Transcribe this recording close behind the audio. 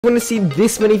Want to see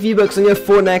this many V-Bucks on your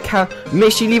Fortnite account,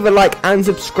 make sure you leave a like and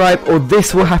subscribe or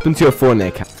this will happen to your Fortnite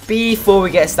account. Before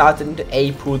we get started into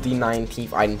April the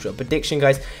 19th item shop prediction,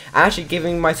 guys, I'm actually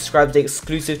giving my subscribers the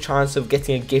exclusive chance of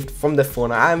getting a gift from the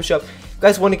Fortnite item shop. If you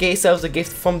guys want to get yourselves a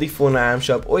gift from the Fortnite item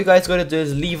shop, all you guys got to do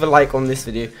is leave a like on this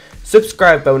video,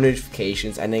 subscribe, bell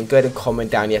notifications, and then go ahead and comment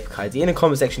down your epic ID in the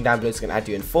comment section down below. It's going to add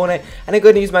you in Fortnite, and then go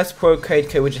ahead and use my pro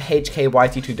code which is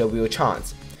HKYT2 double your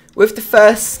chance. With the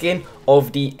first skin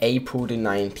of the April the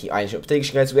 19th item shop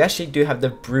prediction, guys, we actually do have the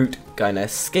Brute Gunner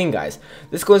skin, guys.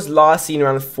 This was last seen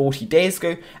around 40 days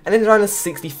ago, and it's around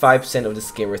 65% of the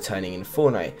skin returning in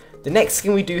Fortnite. The next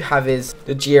skin we do have is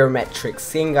the Geometric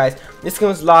skin, guys. This skin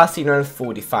was last seen around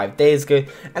 45 days ago,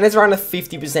 and there's around a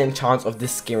 50% chance of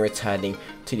this skin returning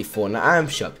to the Fortnite item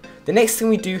shop. The next skin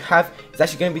we do have is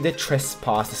actually going to be the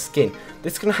Trespasser skin.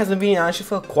 This skin hasn't been in action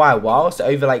for quite a while, so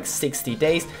over like 60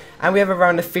 days, and we have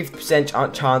around a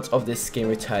 50% chance of this skin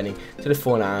returning to the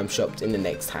Fortnite item shop in the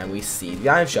next time we see the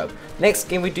item shop. Next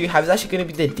skin we do have is actually going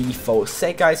to be the default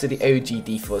set, guys, so the OG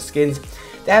default skins.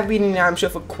 They have been in the item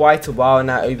shop for quite a while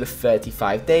now, over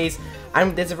 35 days,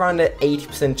 and there's around an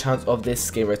 80% chance of this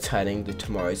skin returning to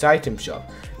tomorrow's item shop.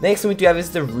 Next one we do have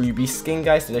is the Ruby skin,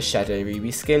 guys, so the Shadow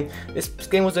Ruby skin. This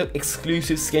skin was an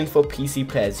exclusive skin for PC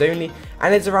players only,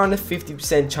 and there's around a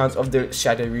 50% chance of the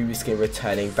Shadow Ruby skin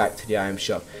returning back to the item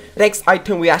shop. The next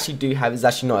item we actually do have is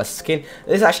actually not a skin,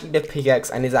 it's actually the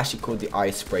pickaxe, and it's actually called the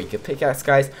Icebreaker pickaxe,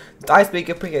 guys. The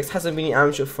Icebreaker pickaxe hasn't been in the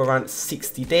item shop for around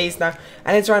 60 days now,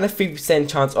 and it's around a 50%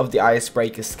 chance of the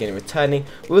Icebreaker skin returning.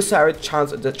 We also have a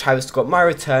chance of the Travis Scott my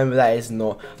return, but that is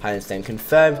not 100%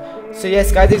 confirmed. So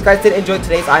yes, guys, if you guys did enjoy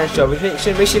today's item shop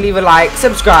prediction, make sure you leave a like,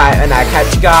 subscribe, and I'll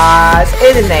catch you guys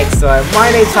in the next one.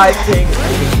 My name's Hyping,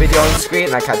 video on screen,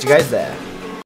 and I'll catch you guys there.